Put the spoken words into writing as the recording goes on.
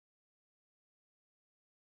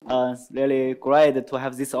It's really great to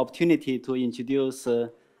have this opportunity to introduce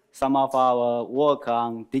some of our work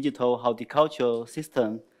on digital horticultural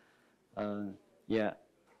system. Yeah,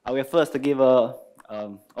 I will first give a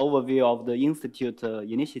overview of the Institute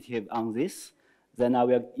initiative on this. Then I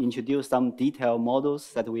will introduce some detailed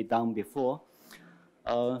models that we've done before.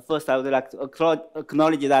 First, I would like to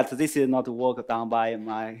acknowledge that this is not work done by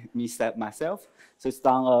myself. So it's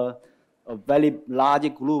done a very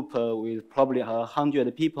large group with probably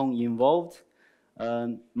 100 people involved.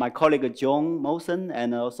 My colleague John Mosen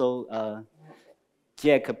and also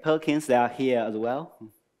Jack Perkins, they are here as well.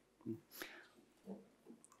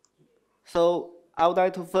 So I would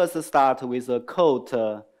like to first start with a quote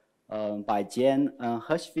by Jane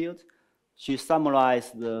Hirschfield. She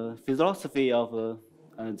summarized the philosophy of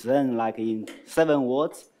Zen like in 7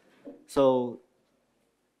 words. So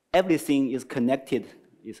everything is connected,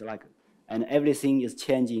 and everything is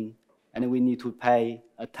changing, and we need to pay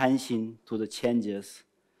attention to the changes.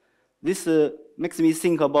 This makes me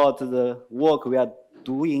think about the work we are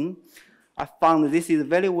doing. I found this is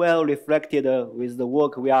very well reflected with the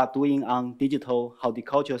work we are doing on digital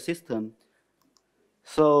horticulture system.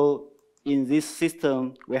 So in this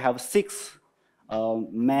system, we have 6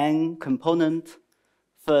 main components.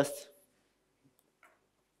 First,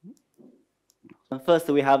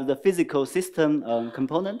 we have the physical system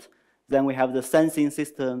component. Then we have the sensing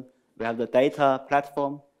system. We have the data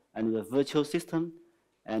platform and the virtual system.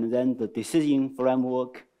 And then the decision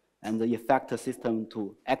framework and the effect system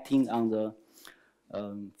to acting on the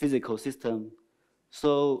physical system.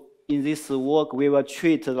 So in this work, we will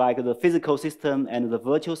treat like the physical system and the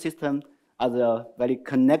virtual system as a very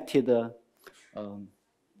connected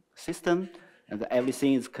system, and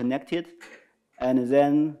everything is connected. And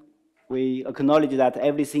then we acknowledge that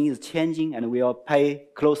everything is changing, and we will pay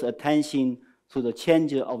close attention to the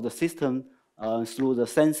change of the system through the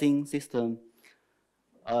sensing system.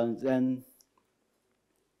 Then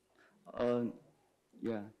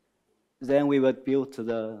we will build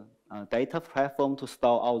the data platform to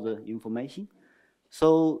store all the information.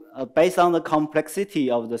 So based on the complexity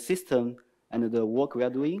of the system and the work we are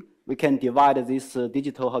doing, we can divide this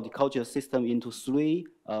digital horticulture system into 3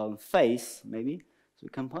 phases, maybe.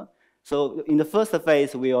 So in the first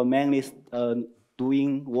phase, we are mainly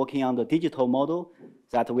working on the digital model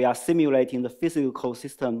that we are simulating the physical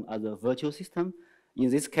system as a virtual system. In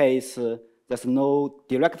this case, there's no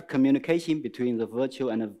direct communication between the virtual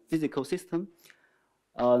and the physical system.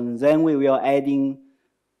 Then we will adding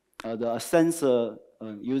the sensor,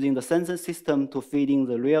 using the sensor system to feeding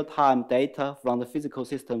the real-time data from the physical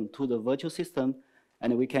system to the virtual system.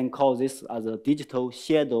 And we can call this as a digital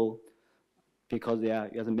shadow because they are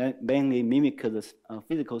mainly mimic the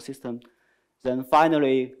physical system. Then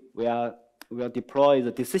finally, we will deploy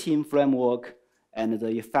the decision framework and the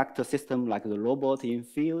effect system like the robot in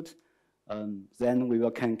field. Then we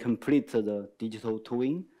can complete the digital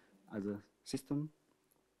twin as a system.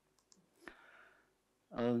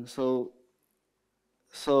 So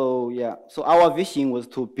our vision was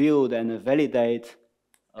to build and validate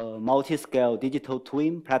a multi-scale digital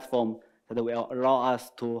twin platform that will allow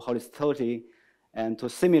us to horizontally and to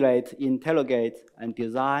simulate, interrogate, and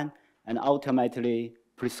design, and ultimately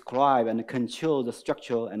prescribe and control the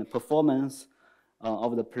structure and performance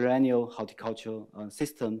of the perennial horticultural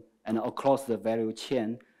system and across the value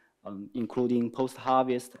chain, including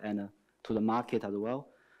post-harvest and to the market as well.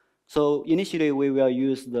 So initially, we will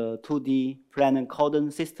use the 2D plant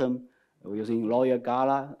cordon system using Royal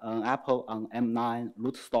Gala apple on M9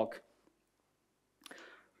 rootstock.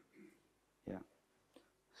 Yeah.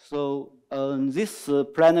 So this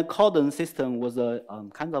plant cordon system was a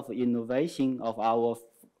kind of innovation of our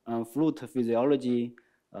fruit physiology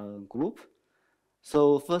group.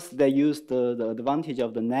 So first, they used the advantage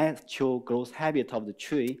of the natural growth habit of the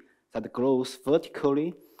tree that grows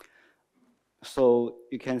vertically. So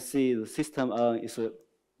you can see the system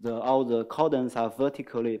all the cordons are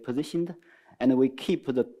vertically positioned, and we keep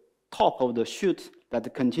the top of the shoot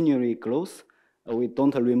that continually grows. We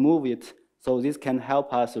don't remove it, so this can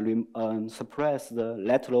help us suppress the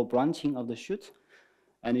lateral branching of the shoot.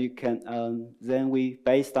 And you can then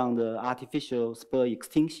based on the artificial spur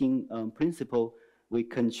extinction principle, we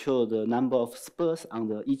control the number of spurs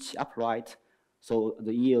on each upright, so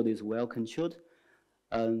the yield is well controlled.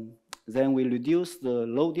 Then we reduce the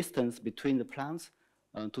low distance between the plants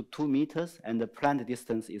to 2 meters, and the plant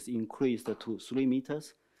distance is increased to 3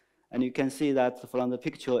 meters. And you can see that from the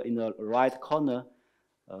picture in the right corner,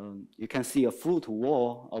 you can see a fruit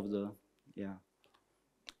wall of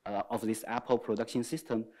this apple production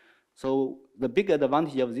system. So the big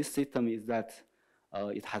advantage of this system is that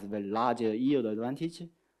it has a very large yield advantage.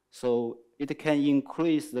 So it can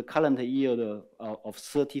increase the current yield of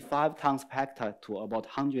 35 tons per hectare to about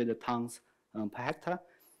 100 tons per hectare.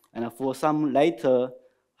 And for some later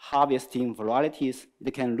harvesting varieties,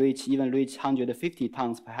 it can even reach 150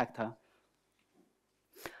 tons per hectare.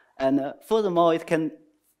 And furthermore, it can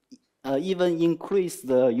even increase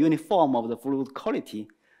the uniform of the fruit quality.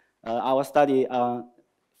 Our study,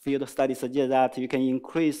 field study suggests that you can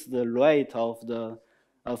increase the rate of the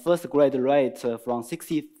first grade rate from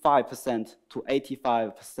 65% to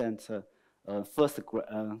 85% first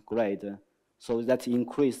grade. So that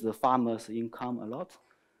increase the farmer's income a lot.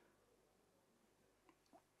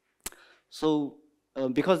 So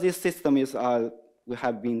because this system is, we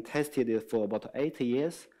have been tested for about 8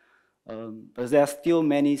 years, but there are still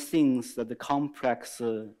many things that the complex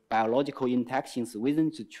biological interactions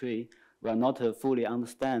within the tree will not fully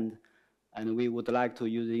understand. And we would like to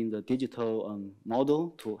use the digital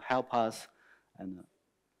model to help us and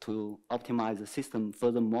to optimize the system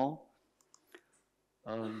furthermore.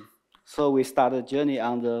 So we started a journey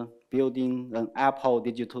on the building an apple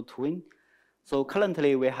digital twin. So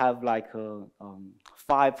currently we have like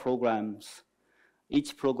 5 programs.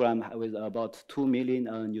 Each program with about 2 million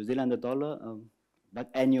New Zealand dollar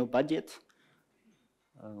annual budget.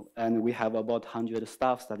 And we have about 100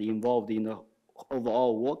 staffs that are involved in the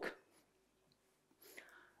overall work.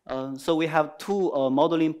 So we have 2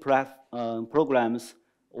 modeling programs.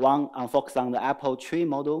 One focused on the apple tree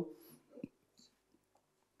model,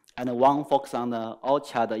 and one focused on the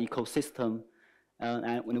orchard ecosystem.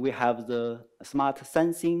 And when we have the smart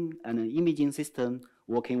sensing and imaging system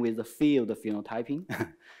working with the field phenotyping.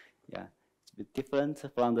 Yeah, it's a bit different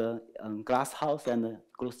from the glass house and the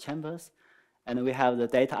growth chambers. And we have the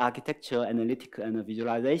data architecture, analytic, and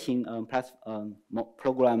visualization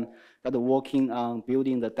program that are working on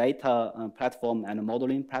building the data platform and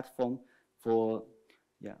modeling platform for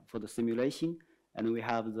the simulation. And we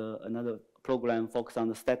have another program focused on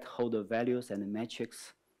the stakeholder values and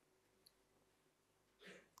metrics.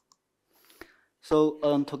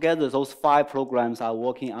 So together, those 5 programs are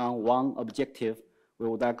working on one objective. We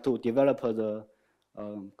would like to develop the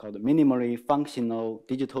called minimally functional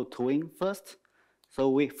digital twin first. So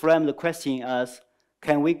we frame the question as,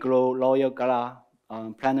 can we grow Royal Gala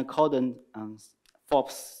plant cordon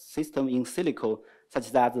FOPS system in silico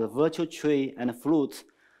such that the virtual tree and fruits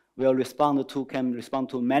can respond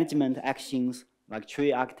to management actions like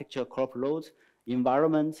tree architecture, crop loads,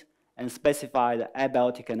 environment, and specify the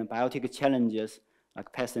abiotic and biotic challenges like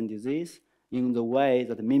pest and disease in the way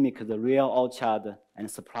that mimic the real orchard and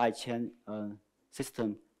supply chain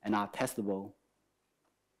system and are testable.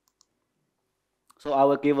 So I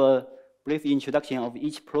will give a brief introduction of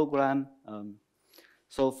each program.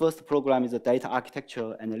 So first program is the data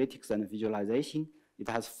architecture, analytics, and visualization. It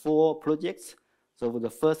has 4 projects. So the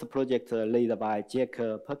first project led by Jack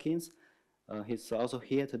Perkins, he's also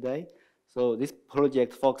here today. So this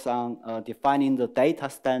project focuses on defining the data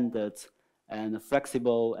standards and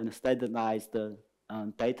flexible and standardized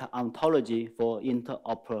data ontology for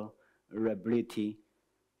interoperability.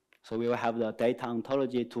 So we will have the data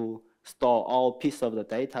ontology to store all pieces of the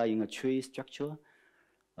data in a tree structure.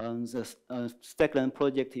 The second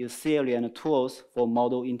project is theory and tools for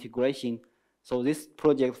model integration. So this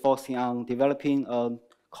project focusing on developing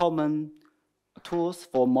common tools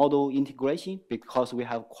for model integration because we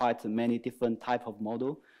have quite many different types of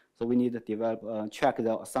model. So we need to develop, track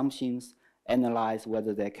the assumptions, analyze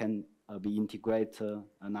whether they can be integrated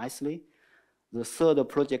nicely. The third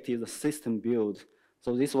project is the system build.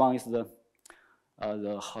 So this one is the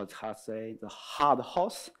hard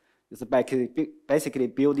horse. It's basically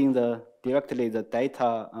building directly the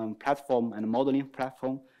data platform and modeling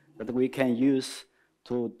platform that we can use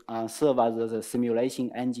to serve as a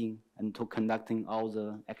simulation engine and to conducting all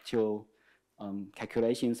the actual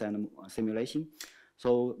calculations and simulation.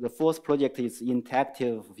 So the fourth project is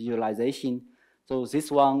interactive visualization. So this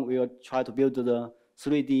one we will try to build the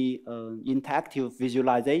 3D interactive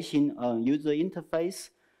visualization user interface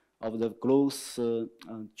of the growth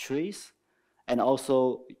trees, and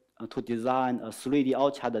also to design a 3D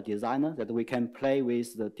orchard designer that we can play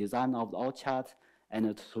with the design of the orchard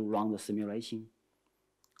and to run the simulation.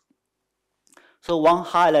 So one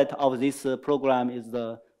highlight of this program is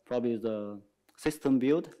probably the system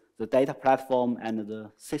build, the data platform, and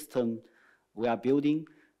the system we are building.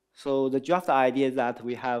 So the draft idea is that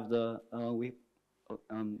we have the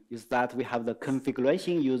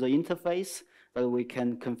configuration user interface that we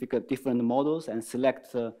can configure different models and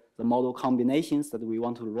select the model combinations that we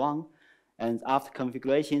want to run. And after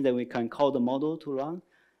configuration, then we can call the model to run.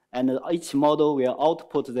 And each model will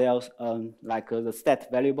output their the stat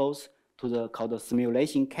variables to the called the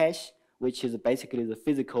simulation cache, which is basically the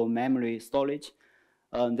physical memory storage.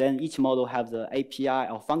 Then each model has the API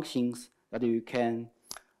or functions that you can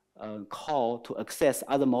call to access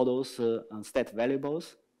other models' state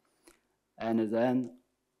variables. And then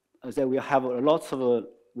we have lots of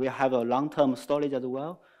we have a long-term storage as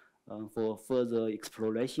well for further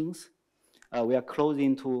explorations. We are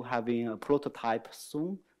closing to having a prototype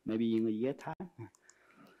soon, maybe in a year time.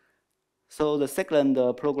 So the second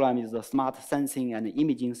program is the smart sensing and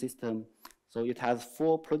imaging system. So it has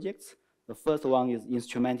 4 projects. The first one is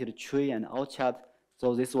instrumented tree and orchard.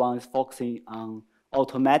 So this one is focusing on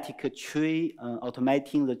automating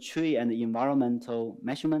the tree and environmental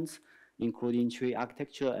measurements, including tree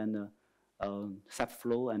architecture and sap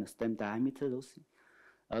flow and stem diameter. Those.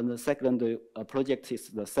 And the second project is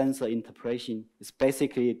the sensor interpretation. It's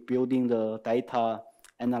basically building the data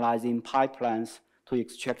analyzing pipelines to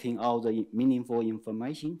extracting all the meaningful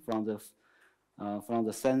information from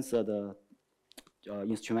the sensor, the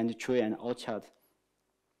instrumented tree and orchard.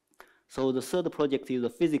 So the third project is the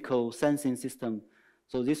physical sensing system.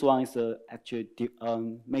 So this one is actually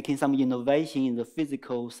making some innovation in the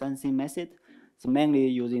physical sensing method. It's mainly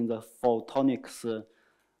using the photonics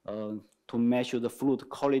to measure the fruit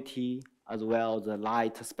quality as well as the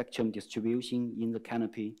light spectrum distribution in the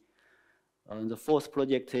canopy. The fourth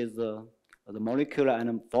project is the molecular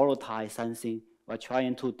and volatile sensing. We're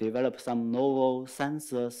trying to develop some novel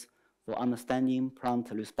sensors for understanding plant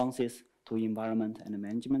responses to environment and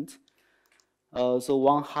management. So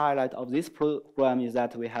one highlight of this program is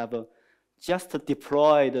that we have just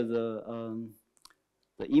deployed the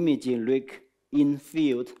imaging rig in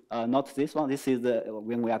field. Not this one. This is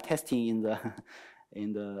when we are testing in the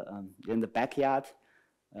in the backyard.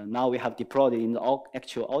 Now we have deployed in the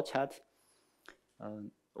actual orchard.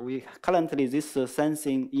 Currently this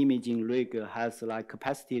sensing imaging rig has like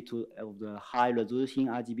capacity to of the high resolution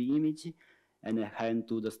RGB image, and it can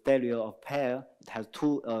do the stereo of pair. It has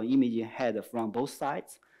 2 imaging heads from both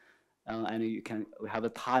sides, and we have a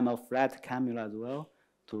time of flat camera as well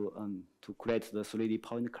to create the 3D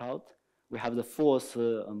point cloud. We have the fourth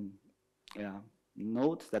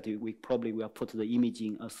node that we probably will put the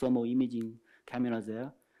imaging thermal imaging camera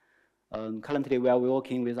there. Currently, we are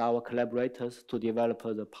working with our collaborators to develop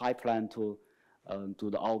the pipeline to do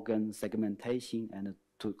the organ segmentation and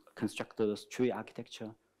to construct the tree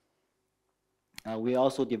architecture. We are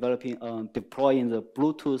also developing, deploying the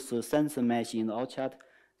Bluetooth sensor mesh in the orchard.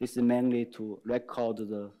 This is mainly to record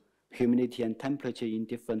the humidity and temperature in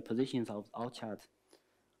different positions of the orchard.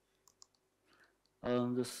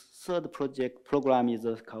 The third program is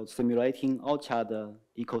called Simulating Orchard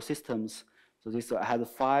Ecosystems. So this has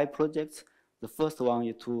 5 projects. The first one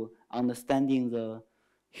is to understanding the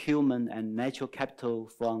human and natural capital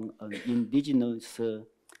from an indigenous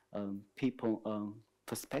people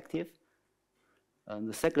perspective.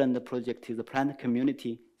 The second project is the plant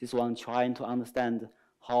community. This one trying to understand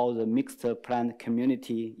how the mixed plant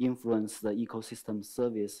community influence the ecosystem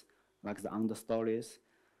service, like the understories.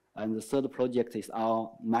 And the third project is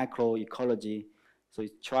our microecology. So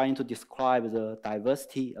it's trying to describe the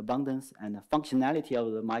diversity, abundance, and functionality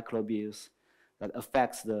of the microbials that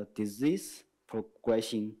affects the disease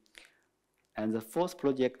progression. And the fourth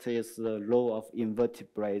project is the role of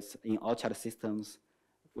invertebrates in orchard systems.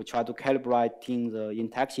 We try to calibrate the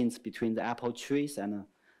interactions between the apple trees and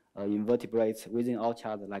invertebrates within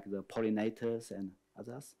orchard, like the pollinators and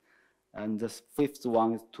others. And the fifth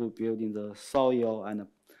one is to building the soil and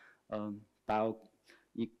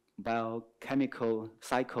biochemical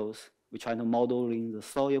cycles. We try to modeling the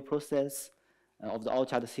soil process of the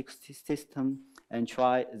orchard system and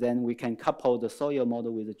then we can couple the soil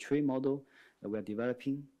model with the tree model that we're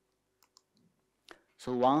developing.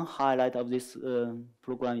 So one highlight of this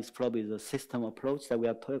program is probably the system approach that we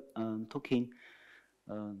are taking.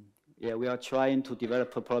 We are trying to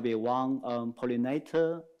develop probably one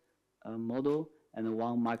pollinator model and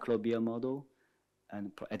one microbial model,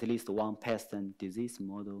 and at least one pest and disease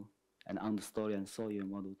model, and understory and soil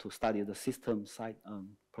model to study the system side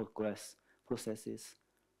processes.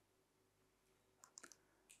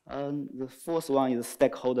 The fourth one is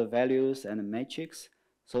stakeholder values and metrics.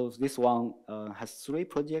 So this one has 3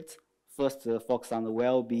 projects. First, focus on the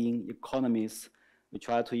well-being economies. We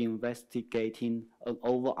try to investigating an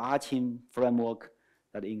overarching framework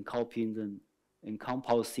that encompassing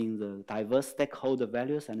the diverse stakeholder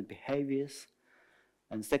values and behaviors.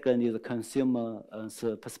 And second is the consumer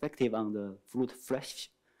perspective on the fruit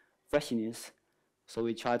freshness. So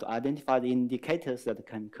we try to identify the indicators that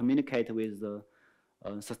can communicate with the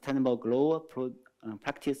sustainable grower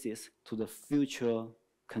practices to the future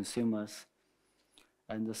consumers.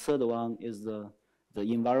 And the third one is the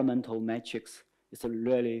environmental metrics. It's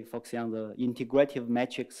really focusing on the integrative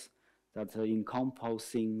metrics that are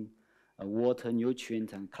encompassing water,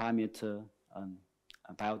 nutrient, and climate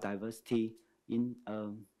biodiversity in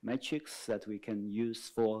metrics that we can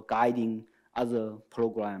use for guiding other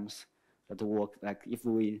programs that work. Like if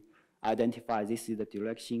we identify this is the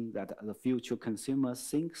direction that the future consumer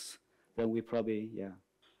thinks, then we probably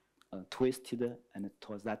twist it and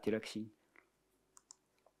towards that direction.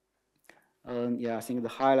 Yeah, I think the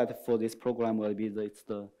highlight for this program will be the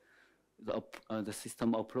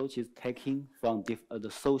system approach is taking from the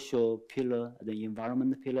social pillar, the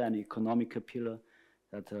environment pillar, and economic pillar,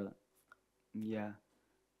 that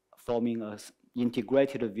forming a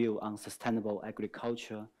integrated view on sustainable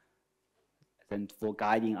agriculture, and for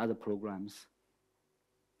guiding other programs.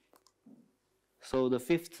 So the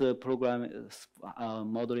fifth program is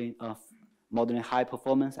modeling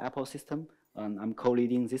high-performance apple system. I'm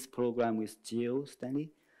co-leading this program with Gio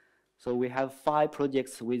Stanley. So we have 5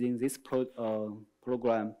 projects within this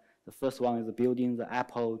program. The first one is building the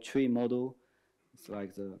apple tree model. It's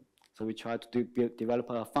like so we try to develop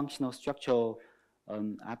a functional structural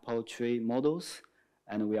apple tree models,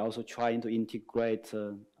 and we also trying to integrate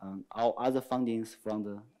our other fundings from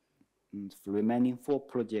the remaining 4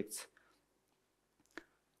 projects.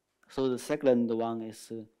 So the second one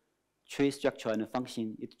is tree structure and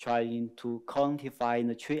function. It's trying to quantify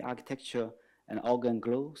the tree architecture and organ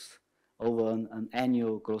growth over an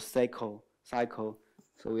annual growth cycle. So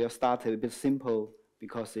we'll start a bit simple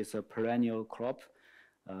because it's a perennial crop.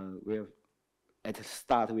 At the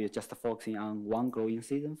start, we're just focusing on one growing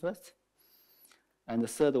season first. And the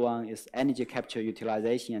third one is energy capture,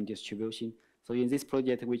 utilization, and distribution. So in this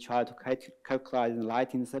project, we try to calculate the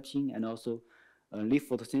light inception and also leaf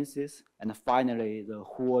photosynthesis, and finally the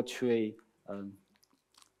whole tree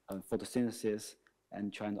photosynthesis,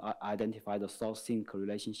 and trying to identify the source-sink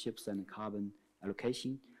relationships and carbon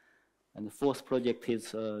allocation. And the fourth project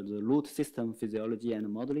is the root system physiology and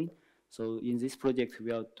modeling. So in this project,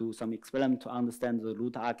 we will do some experiment to understand the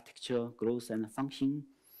root architecture, growth, and function.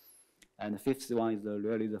 And the fifth one is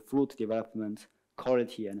really the fruit development,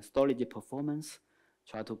 quality, and storage performance.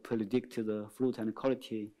 Try to predict the fruit and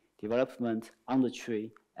quality development on the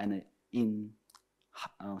tree and in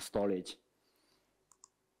storage.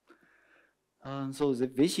 So the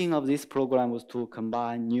vision of this program was to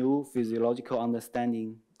combine new physiological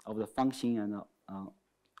understanding of the function and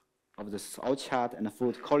of the orchard and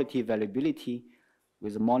fruit quality variability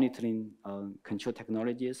with monitoring control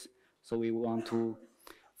technologies. So we want to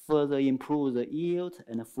further improve the yield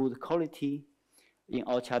and the food quality in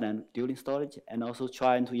orchard and during storage, and also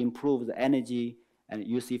trying to improve the energy and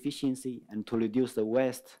use efficiency and to reduce the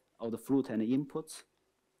waste of the fruit and the inputs.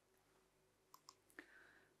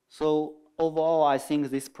 So overall, I think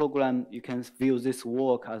this program, you can view this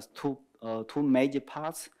work as two major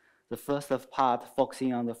parts. The first part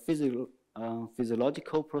focusing on the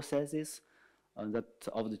physiological processes that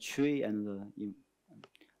of the tree and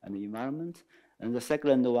the environment. And the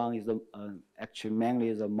second one is actually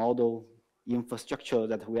mainly the model infrastructure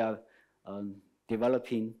that we are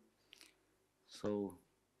developing. So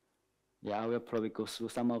yeah, I will probably go through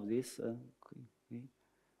some of this quickly.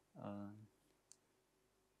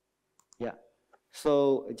 Yeah,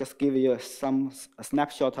 so just give you a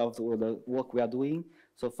snapshot of the work we are doing.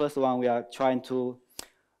 So first one, we are trying to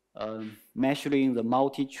measuring the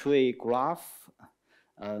multi-tree graph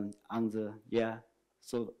on the,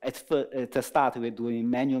 So at the start, we're doing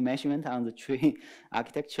manual measurement on the tree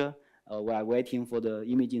architecture. We are waiting for the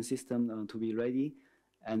imaging system to be ready.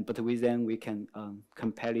 But then we can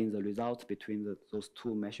comparing the result between those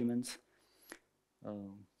 2 measurements.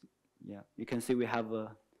 You can see we have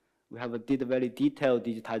a very detailed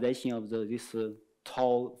digitization of this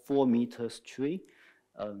tall 4 meters tree.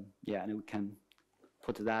 And we can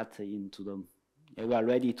put that into the. We are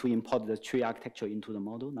ready to import the tree architecture into the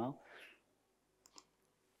model now.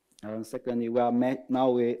 Secondly,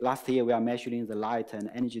 last year we are measuring the light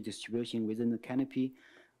and energy distribution within the canopy.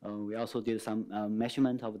 We also did some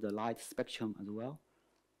measurement of the light spectrum as well.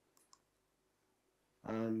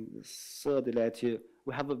 Thirdly,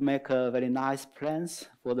 we have make a very nice plans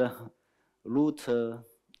for the root, for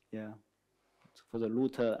the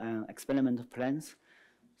root and experiment plans.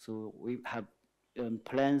 So we have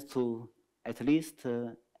plans to at least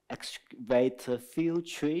excavate a few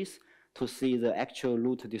trees to see the actual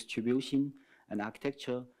root distribution and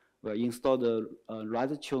architecture. We'll install the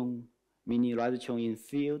mini rhizome in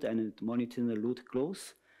field and monitor the root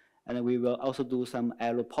growth. And we will also do some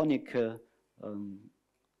aeroponic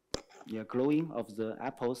growing of the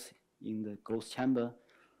apples in the growth chamber.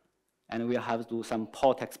 And we have to do some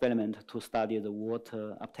pot experiment to study the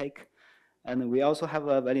water uptake. And we also have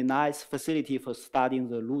a very nice facility for studying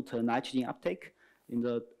the root nitrogen uptake. In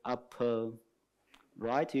the upper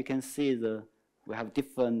right, you can see we have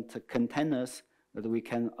different containers that we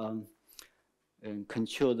can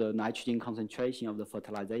control the nitrogen concentration of the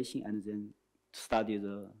fertilization and then study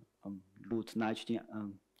the root nitrogen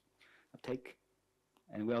uptake.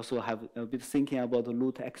 And we also have a bit thinking about the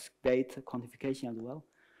root excavate quantification as well.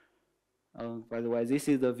 By the way, this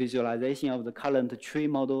is the visualization of the current tree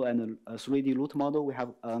model and a 3D root model we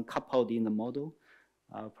have coupled in the model.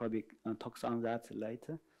 I'll probably talk on that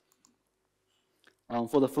later.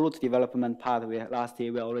 For the fruit development part, last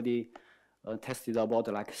year we already tested about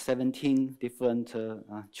like 17 different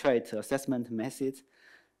trait assessment methods,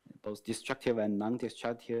 both destructive and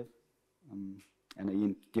non-destructive, and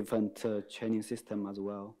in different training system as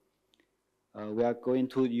well. We are going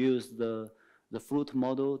to use the fruit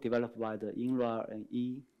model developed by the INRA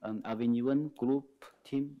and Avignon group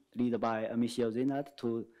team, led by Michel Zenat,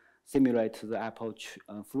 to simulate the apple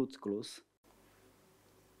fruit growth.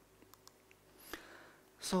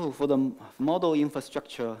 So for the model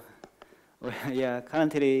infrastructure,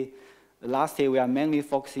 currently, last year we are mainly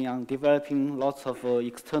focusing on developing lots of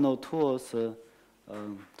external tools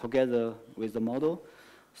together with the model.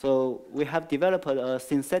 So we have developed a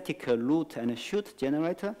synthetic root and shoot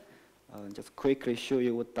generator. Just quickly show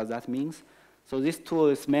you what does that mean. So this tool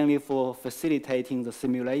is mainly for facilitating the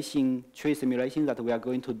simulation, tree simulation that we are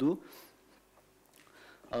going to do.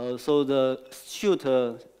 So the shoot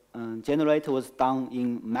generator was done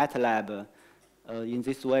in MATLAB. In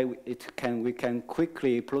this way, we can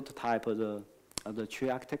quickly prototype the tree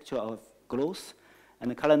architecture of growth.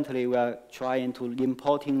 And currently, we are trying to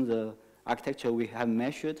importing the architecture we have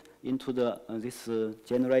measured into this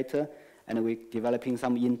generator, and we're developing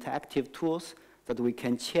some interactive tools that we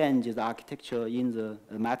can change the architecture in the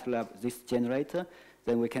MATLAB, this generator.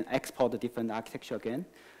 Then we can export the different architecture again.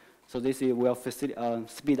 So this will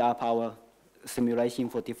speed up our simulation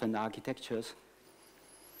for different architectures.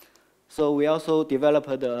 So we also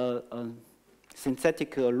developed a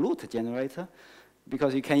synthetic root generator,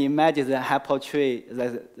 because you can imagine the apple tree,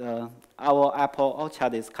 our apple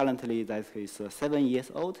orchard is currently 7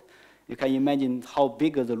 years old. You can imagine how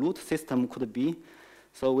big the root system could be.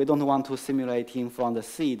 So we don't want to simulate in from the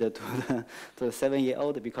seed to the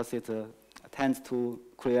 7-year-old, because it tends to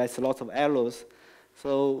create lots of errors.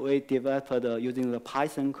 So we developed using the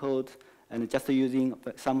Python code and just using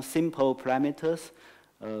some simple parameters,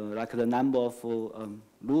 like the number of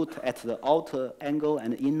root at the outer angle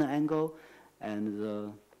and inner angle,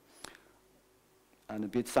 and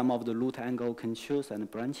some of the root angle controls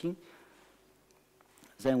and branching.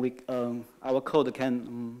 Then our code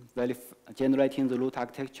can generating the root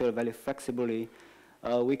architecture very flexibly.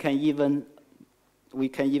 We can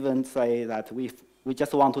even say that we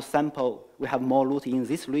just want to sample. We have more root in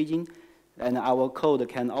this region, and our code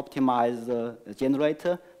can optimize the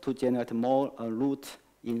generator to generate more root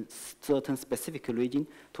in certain specific region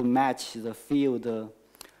to match the field,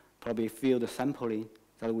 probably field sampling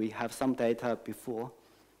that we have some data before.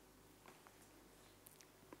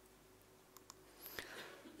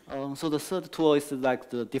 So the third tool is like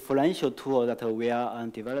the differential tool that we are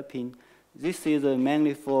developing. This is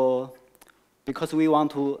mainly because we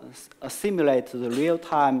want to simulate the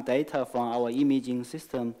real-time data from our imaging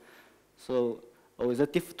system. So the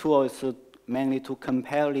diff tool is mainly to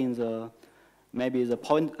comparing maybe the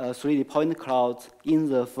 3D point clouds in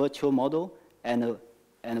the virtual model and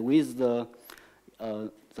with the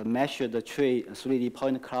measured tree 3D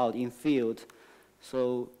point cloud in field.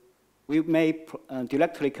 So we may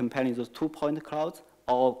directly comparing those 2 point clouds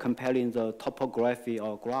or comparing the topography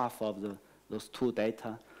or graph of those 2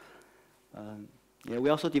 data. We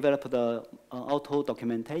also developed the auto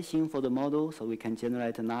documentation for the model, so we can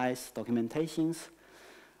generate nice documentations.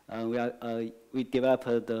 We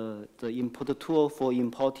developed the input tool for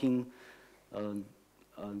importing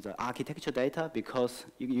the architecture data, because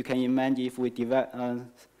you can imagine if we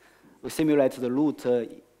simulate the root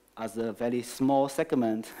as a very small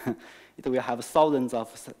segment, it will have thousands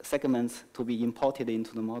of segments to be imported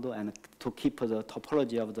into the model and to keep the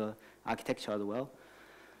topology of the architecture as well.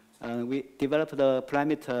 We developed the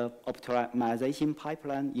parameter optimization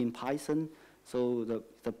pipeline in Python, so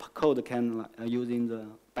the code can using the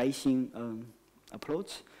Bayesian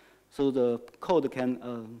approach. So the code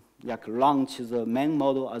can launch the main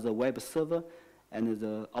model as a web server, and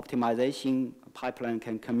the optimization pipeline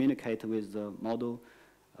can communicate with the model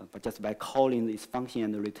but just by calling this function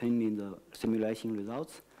and returning the simulation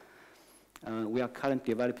results. We are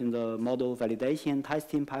currently developing the model validation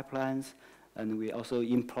testing pipelines. And we also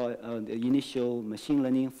employ the initial machine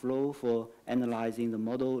learning flow for analyzing the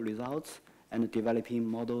model results and developing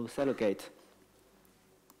model surrogate.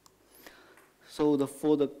 So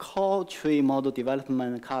for the core tree model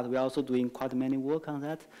development part, we're also doing quite many work on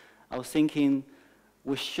that. I was thinking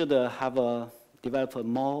we should develop a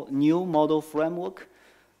new model framework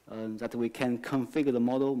that we can configure the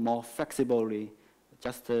model more flexibly.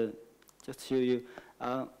 Just show you,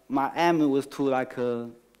 my aim was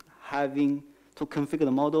to configure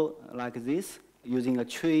the model like this using a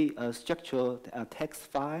tree structural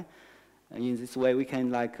text file. In this way, we can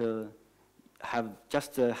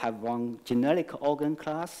have one generic organ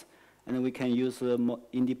class, and we can use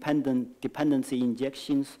independent dependency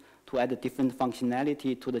injections to add different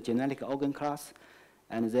functionality to the generic organ class,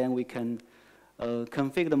 and then we can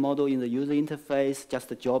configure the model in the user interface,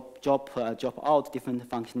 just drop out different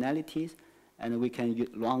functionalities, and we can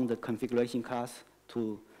run the configuration class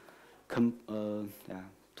to compose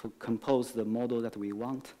the model that we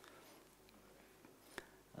want.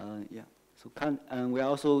 And we are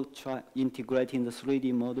also integrating the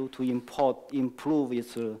 3D model to improve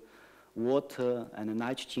its water and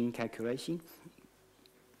nitrogen calculation.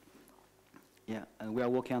 Yeah, and we are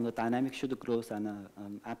working on the dynamic shoot growth and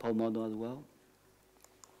apple model as well.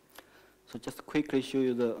 So just quickly show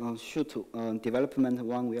you the shoot development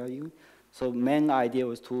one we are using. So main idea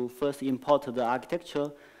was to first import the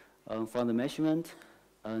architecture from the measurement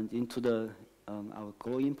into our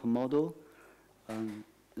grow input model.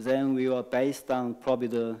 Then we were based on probably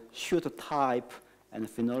the shoot type and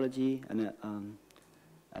phenology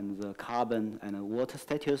and the carbon and water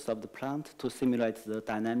status of the plant to simulate the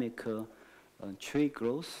dynamic tree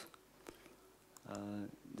growth.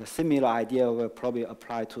 The similar idea will probably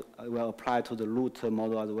apply to the root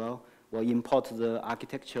model as well. We'll import the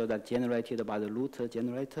architecture that's generated by the root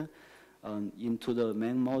generator into the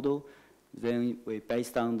main model. Then we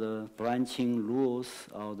based on the branching rules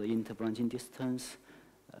or the interbranching distance,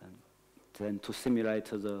 then to simulate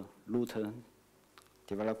the root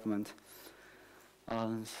development.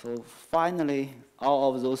 So finally,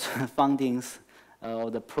 all of those findings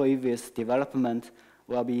of the previous development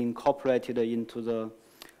will be incorporated into the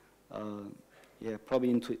probably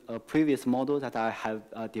into a previous model that I have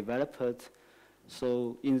developed.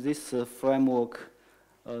 So in this framework,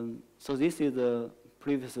 so this is the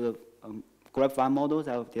previous grapevine model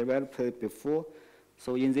that I've developed before.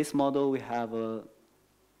 So in this model, we have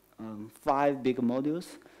 5 big modules.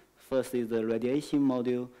 First is the radiation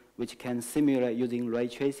module, which can simulate using ray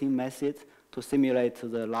tracing method to simulate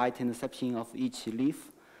the light interception of each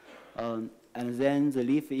leaf. And then the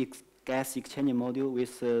leaf gas exchange module,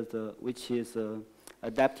 which is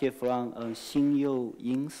adapted from Xinyu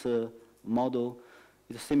Ying's model.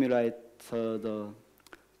 It simulates the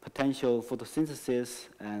potential photosynthesis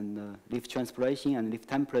and leaf transpiration and leaf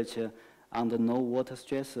temperature under no water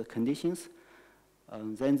stress conditions.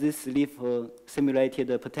 Then this leaf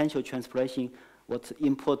simulated potential transpiration was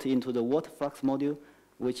input into the water flux module,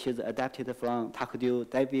 which is adapted from Takdu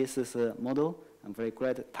Davis's model. I'm very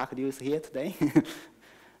glad Takdu is here today.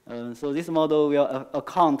 So this model will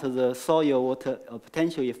account the soil water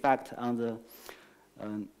potential effect on the,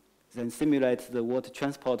 then simulate the water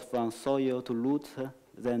transport from soil to root,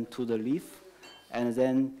 then to the leaf, and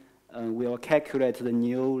then we will calculate the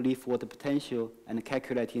new leaf water potential and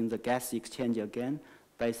calculating the gas exchange again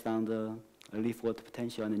based on the leaf water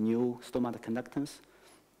potential and the new stomata conductance.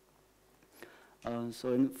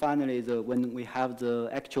 So finally, when we have the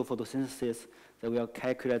actual photosynthesis, then we'll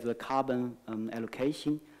calculate the carbon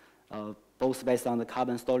allocation, both based on the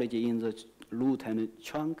carbon storage in the root and the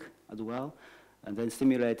trunk as well, and then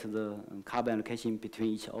simulate the carbon allocation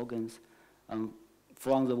between each organs.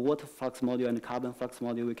 From the water flux module and the carbon flux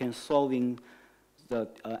module, we can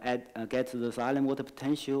get the silent water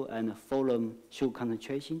potential and fullerene sugar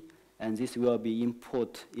concentration, and this will be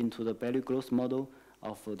input into the value growth model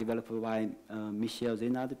developed by Michel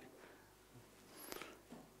Zenard.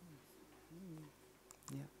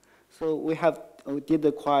 Yeah. So we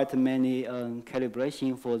did quite many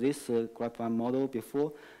calibration for this grapevine model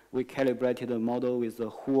before. We calibrated the model with the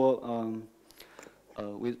whole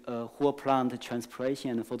plant transpiration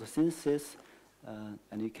and photosynthesis,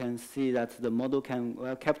 and you can see that the model can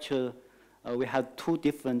capture. We had 2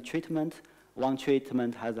 different treatments. One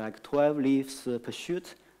treatment has like 12 leaves per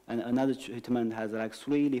shoot, and another treatment has like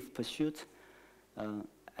 3 leaves per shoot,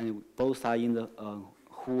 and both are in the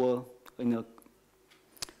whole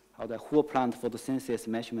plant photosynthesis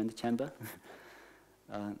measurement chamber.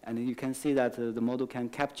 And you can see that the model can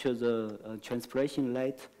capture the transpiration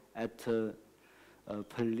rate at per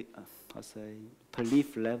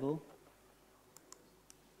leaf level.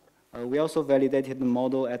 We also validated the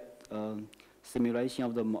model at simulation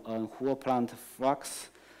of the whole plant flux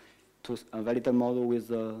to validate the model with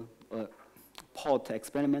a pot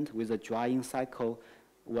experiment with a drying cycle,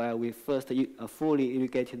 where we first fully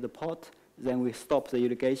irrigated the pot, then we stopped the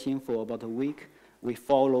irrigation for about a week. We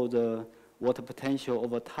follow the water potential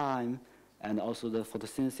over time, and also the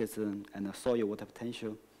photosynthesis and the soil water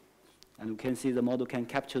potential. And we can see the model can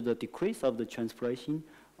capture the decrease of the transpiration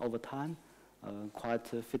over time, quite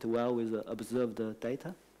fit well with the observed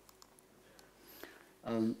data.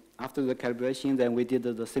 After the calibration, then we did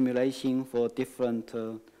the simulation for different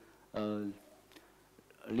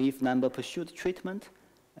leaf number per shoot treatment,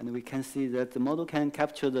 and we can see that the model can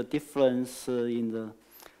capture the difference in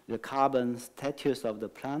the carbon status of the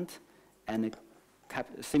plant, and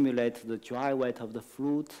simulate the dry weight of the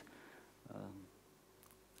fruit,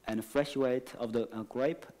 and fresh weight of the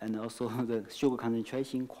grape, and also the sugar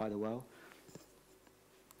concentration quite well.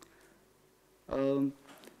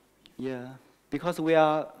 Yeah, because we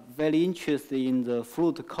are very interested in the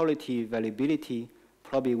fruit quality variability,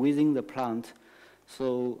 probably within the plant.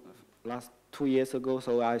 So last 2 years ago,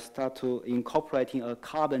 so I started to incorporating a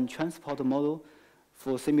carbon transport model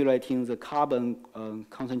for simulating the carbon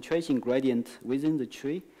concentration gradient within the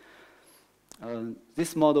tree.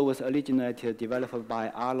 This model was originally developed by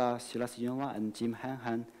Ala Shilasiyonwa and Jim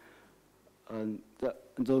Hanhan.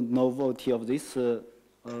 The novelty of this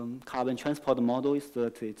carbon transport model is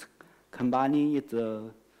that it's combining it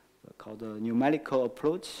called a numerical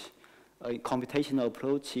approach, a computational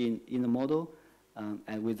approach in the model,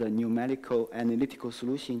 and with a numerical analytical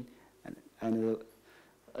solution. And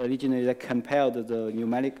originally they compared the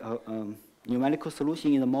numerical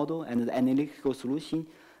solution in the model and the analytical solution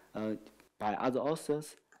by other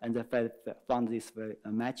authors, and they found this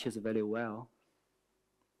matches very well.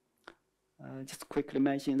 Just quickly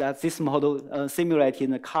mention that this model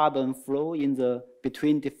simulated the carbon flow in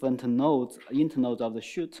between different nodes, internodes of the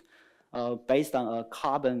shoot, based on a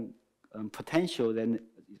carbon potential. Then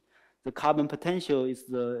the carbon potential is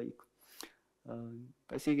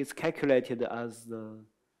basically it's calculated as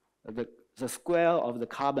the square of the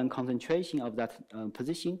carbon concentration of that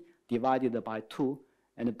position divided by 2,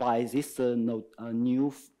 and by this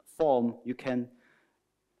new form, you can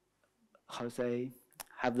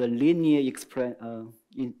have the linear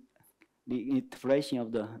iteration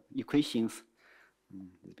of the equations.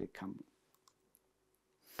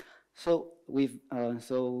 So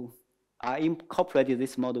I incorporated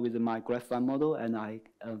this model with my graphite model, and I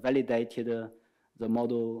validated the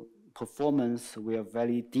model performance with a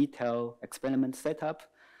very detailed experiment setup,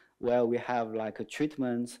 where we have like a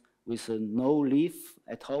treatment with no leaf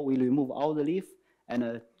at all. We remove all the leaf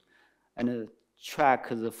and track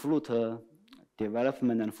the fruit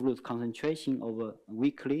development and fruit concentration over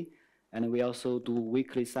weekly, and we also do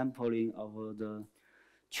weekly sampling of the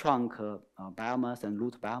trunk biomass and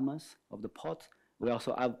root biomass of the pot. We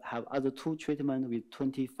also have other 2 treatments with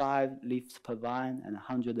 25 leaves per vine and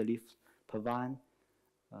 100 leaves per vine.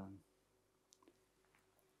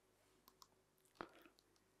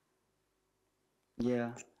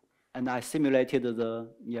 Yeah, and I simulated the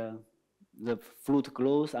fruit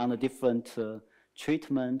growth on the different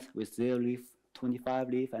treatment with 0 leaf, 25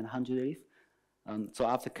 leaf, and 100 leaf. So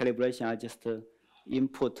after calibration, I just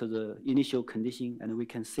input the initial condition, and we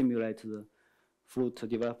can simulate the fruit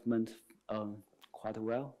development quite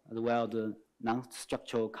well, as well the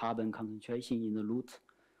non-structural carbon concentration in the root.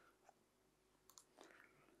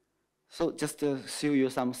 So just to show you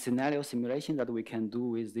some scenario simulation that we can do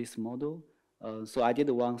with this model. So I did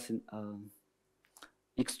one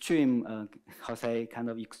extreme, kind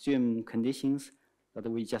of extreme conditions that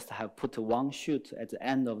we just have put 1 shoot at the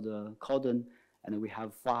end of the cordon, and we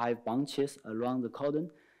have 5 bunches around the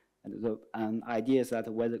cordon. And the idea is that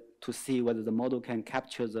to see whether the model can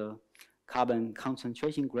capture the carbon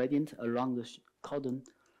concentration gradient around the cordon.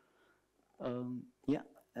 Yeah,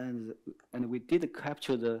 and we did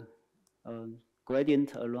capture the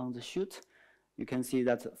gradient around the shoot. You can see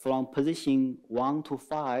that from position 1 to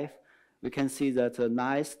 5, we can see that a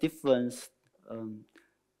nice difference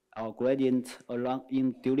our gradient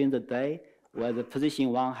during the day, where the position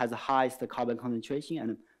 1 has the highest carbon concentration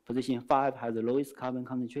and position 5 has the lowest carbon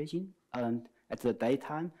concentration at the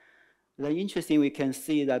daytime. Then interesting, we can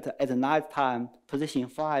see that at the night time, position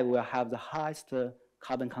 5 will have the highest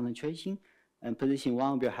carbon concentration, and position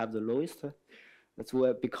 1 will have the lowest. That's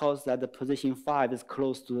where, because that the position 5 is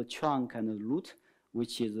close to the trunk and the root,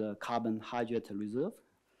 which is a carbohydrate reserve,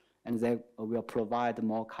 and they will provide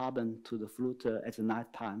more carbon to the fruit at the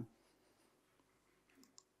night time.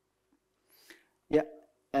 Yeah,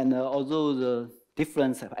 and although the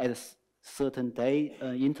difference at certain day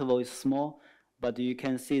interval is small, but you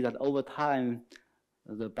can see that over time,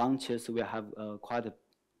 the bunches will have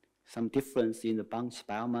some difference in the bunch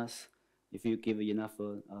biomass if you give enough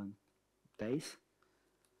days.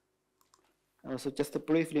 Also, just to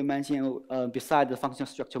briefly mention, beside the functional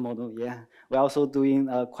structure model, we're also doing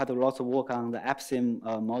quite a lot of work on the APSIM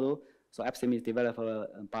model. So APSIM is developed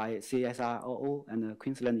by CSIRO and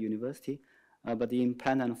Queensland University. But in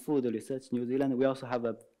Plant and Food Research New Zealand, we also have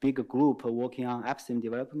a big group working on APSIM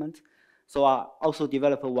development. So I also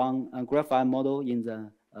developed one graphite model in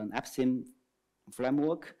the APSIM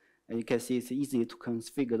framework. And you can see it's easy to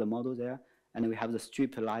configure the model there. And we have the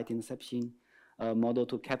strip light interception model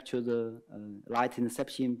to capture the light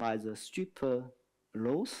interception by the strip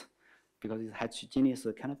rows because it's heterogeneous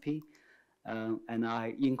canopy. And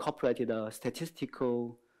I incorporated a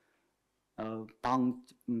statistical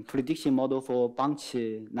prediction model for bunch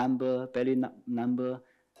number, belly number,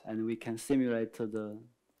 and we can simulate the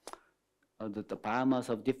biomass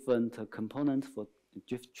of different components for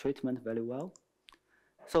drift treatment very well.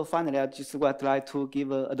 So finally, I just would like to give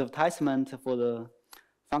an advertisement for the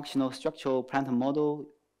Functional Structural Plant Model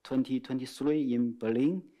 2023 in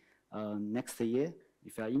Berlin next year.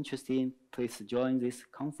 If you are interested, please join this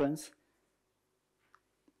conference.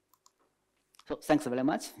 So thanks very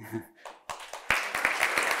much.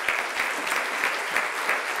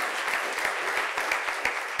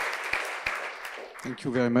 Thank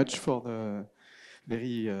you very much for the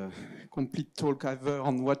very complete talk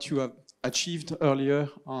on what you have achieved earlier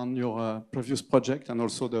on your previous project and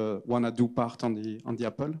also the wanna do part on the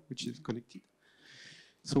apple, which is connected.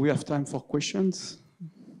 So we have time for questions.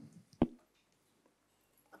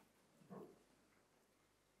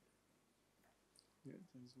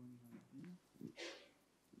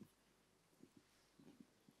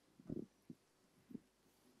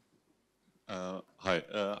 Hi,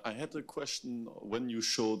 I had a question. When you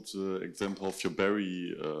showed the example of your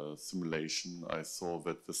berry simulation, I saw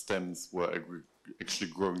that the stems were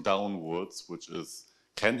actually growing downwards, which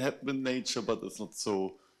can happen in nature, but it's not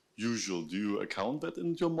so usual. Do you account that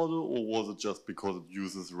in your model, or was it just because it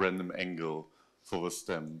uses random angle for the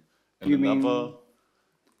stem? And you another,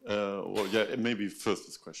 well, yeah, maybe first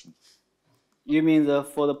this question. You mean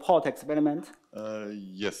for the pot experiment?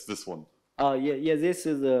 Yes, this one. Yeah, this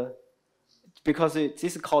is because this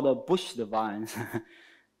is called a bushed vine,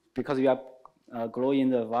 because you are growing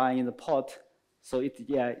the vine in the pot. So it's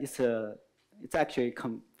actually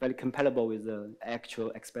very compatible with the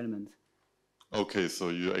actual experiment. Okay, so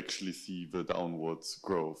you actually see the downwards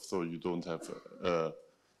growth, so you don't have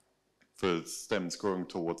the stems growing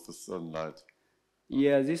towards the sunlight.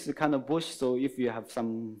 Yeah, this is kind of bush, so if you have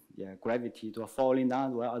some gravity to falling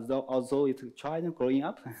down, well, although it's trying growing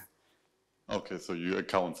up. Okay, so you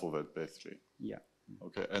account for that basically. Yeah.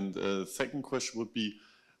 Okay, and second question would be,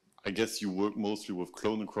 I guess you work mostly with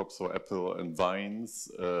clonal crops or apple and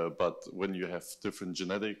vines, but when you have different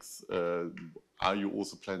genetics, are you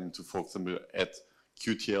also planning to, for example, add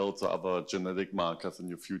QTLs or other genetic markers in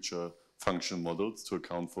your future function models to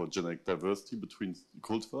account for genetic diversity between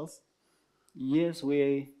cultivars? Yes,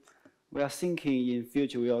 we are thinking in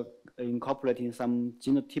future we are incorporating some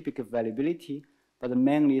genotypic variability, but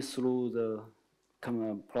mainly through the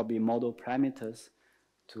probably model parameters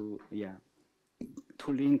to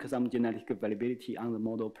link some genetic variability on the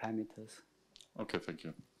model parameters. Okay, thank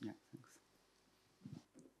you. Yeah, thanks.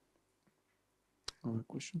 Other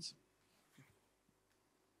questions?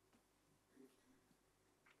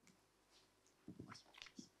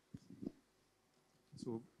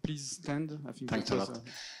 So please stand. I think. Thanks a lot.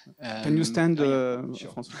 Can you stand,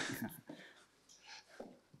 sure. François?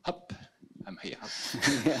 Up. I'm here.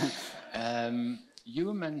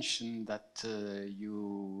 You mentioned that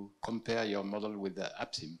you compare your model with the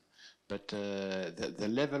APSIM, but the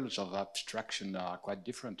levels of abstraction are quite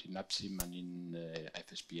different in APSIM and in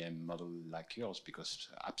FSPM model like yours, because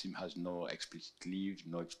APSIM has no explicit leaves,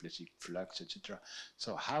 no explicit flux, etc.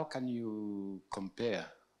 So how can you compare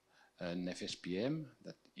an FSPM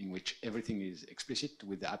in which everything is explicit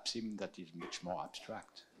with the APSIM that is much more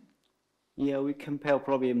abstract? Yeah, we compare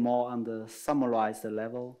probably more on the summarized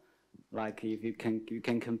level. Like if you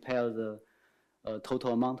can compare the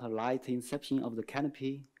total amount of light inception of the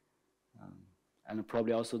canopy, and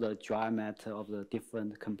probably also the dry matter of the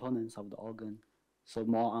different components of the organ. So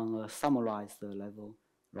more on a summarized level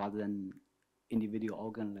rather than individual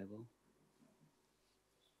organ level.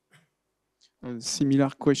 A similar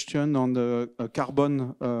question on the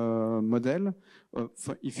carbon model.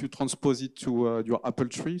 If you transpose it to your apple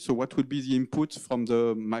tree, so what would be the input from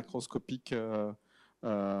the microscopic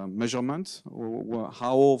measurement? Or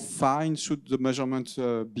how fine should the measurement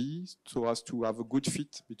be so as to have a good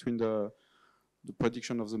fit between the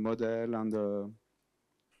prediction of the model and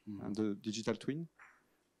the digital twin?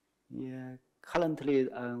 Yeah, currently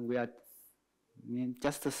we are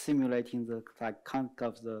just simulating the kind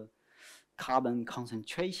of the carbon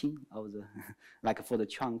concentration of the like for the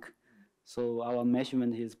trunk. So our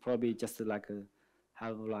measurement is probably just like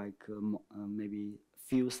have like maybe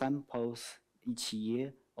few samples each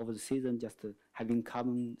year over the season, just having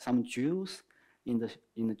carbon some joules in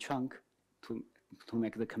the trunk to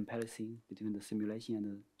make the comparison between the simulation and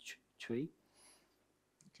the tree.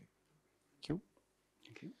 Okay, thank you.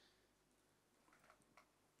 Thank you.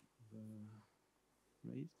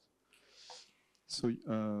 Right. So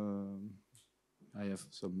I have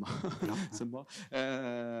some more. Some more.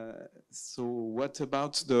 So what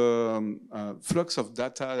about the flux of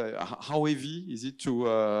data? How heavy is it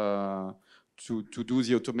to do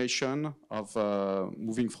the automation of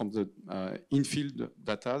moving from the in-field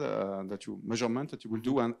data that you measurement that you will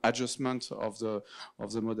do an adjustment of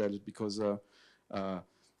the model, because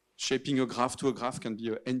shaping a graph to a graph can be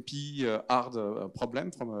a NP hard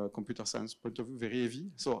problem from a computer science point of view, very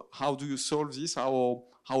heavy. So how do you solve this?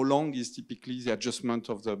 How long is typically the adjustment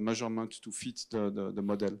of the measurement to fit the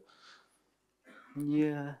model?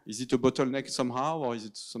 Yeah. Is it a bottleneck somehow, or is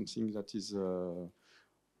it something that is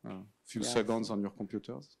few seconds on your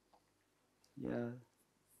computers? Yeah.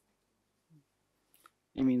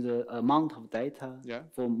 You mean the amount of data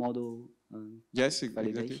for model yes,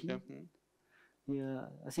 validation? Exactly. Yeah. Yeah,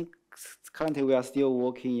 I think currently we are still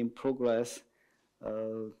working in progress.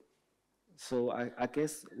 So I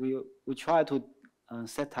guess we try to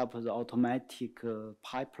set up the automatic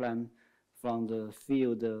pipeline from the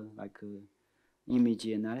field like image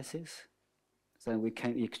analysis. Then we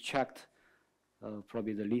can extract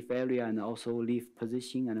probably the leaf area and also leaf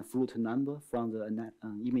position and fruit number from the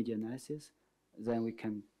image analysis. Then we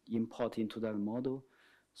can import into the model.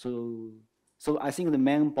 So I think the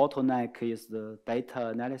main bottleneck is the data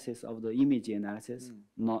analysis of the image analysis,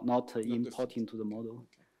 not importing to the model.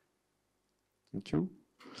 Okay. Thank you.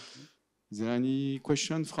 Is there any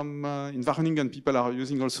question from in Wageningen? People are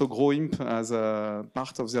using also GrowImp as a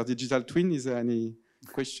part of their digital twin. Is there any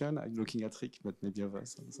question? I'm looking at Rick, but maybe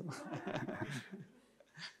others also.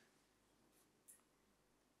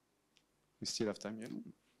 We still have time, yeah?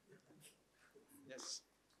 Yes.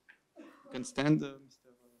 You can stand, Mr.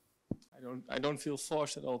 I don't feel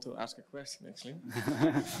forced at all to ask a question, actually.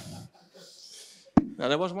 Now,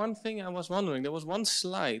 there was one thing I was wondering. There was one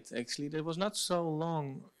slide, actually, that was not so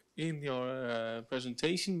long in your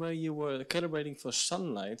presentation where you were calibrating for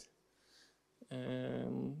sunlight.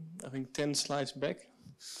 I think 10 slides back.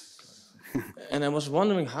 And I was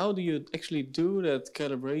wondering, how do you actually do that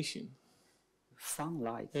calibration?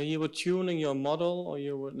 Sunlight. You were tuning your model, or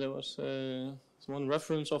there was one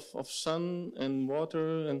reference of sun and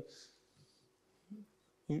water, and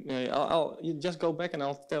you just go back and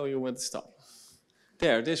I'll tell you where to stop.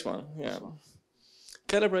 There, this one, yeah.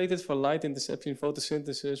 Calibrated for light interception,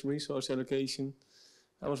 photosynthesis, resource allocation.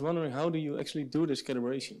 I was wondering, how do you actually do this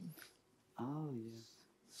calibration? Oh, yeah.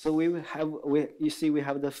 So you see we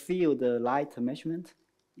have the field light measurement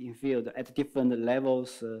in field at different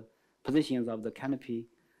levels, positions of the canopy,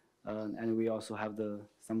 and we also have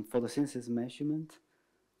some photosynthesis measurement,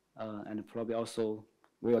 and probably also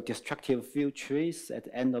we will destructive field trees at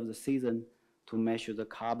the end of the season to measure the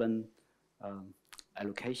carbon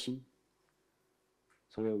allocation.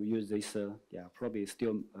 So we'll use this, probably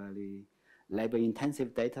still very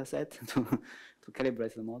labor-intensive data set to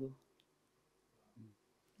calibrate the model.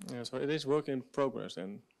 Yeah, so it is work in progress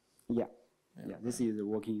then. Yeah, this is a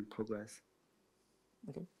work in progress.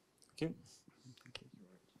 Okay, thank you.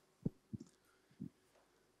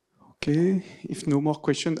 Okay, if no more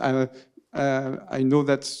questions, I know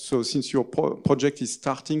that, so since your project is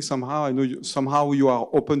starting somehow, I know somehow you are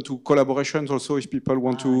open to collaborations also if people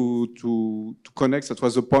want to connect. That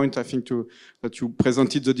was the point, I think, that you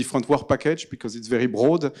presented the different work package, because it's very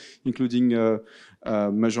broad, including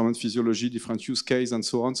measurement physiology, different use case, and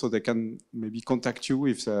so on. So they can maybe contact you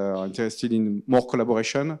if they are interested in more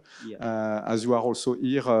collaboration. Yeah. As you are also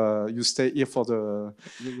here, you stay here for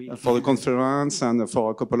the conference and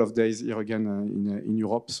for a couple of days here again in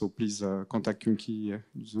Europe. So please contact Junqi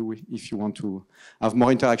Zhu if you want to have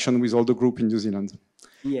more interaction with all the group in New Zealand.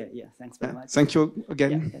 Yeah, thanks very much. Thank you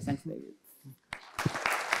again. Yeah, thanks, David.